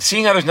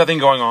seeing how there's nothing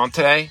going on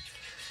today,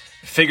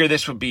 figure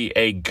this would be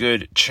a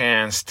good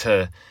chance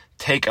to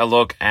take a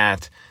look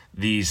at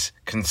these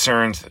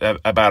concerns,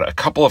 about a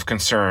couple of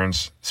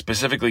concerns,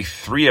 specifically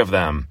 3 of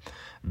them,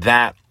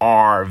 that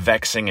are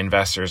vexing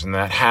investors and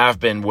that have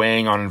been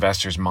weighing on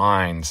investors'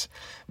 minds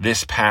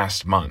this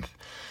past month.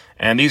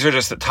 And these are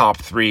just the top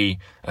 3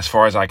 as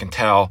far as I can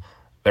tell.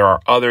 There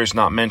are others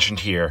not mentioned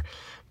here.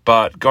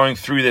 But going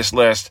through this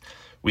list,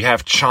 we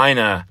have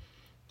China.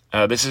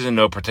 This is in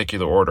no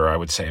particular order, I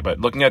would say. But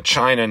looking at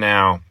China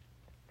now,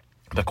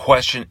 the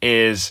question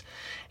is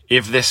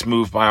if this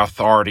move by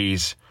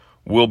authorities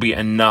will be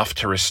enough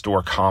to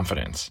restore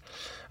confidence.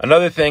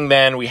 Another thing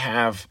then, we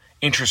have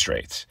interest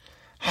rates.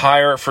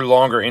 Higher for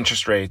longer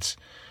interest rates.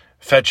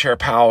 Fed Chair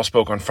Powell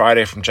spoke on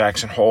Friday from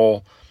Jackson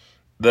Hole.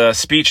 The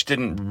speech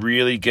didn't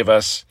really give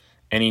us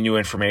any new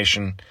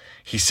information.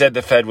 He said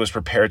the Fed was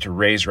prepared to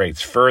raise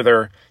rates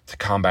further to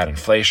combat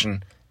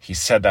inflation. He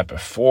said that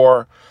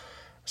before,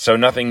 so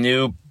nothing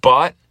new,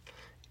 but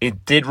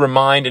it did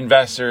remind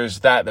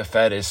investors that the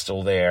Fed is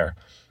still there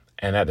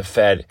and that the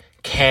Fed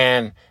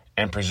can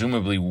and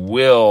presumably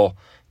will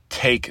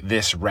take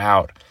this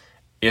route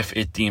if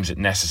it deems it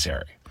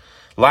necessary.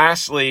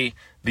 Lastly,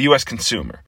 the U.S. consumer.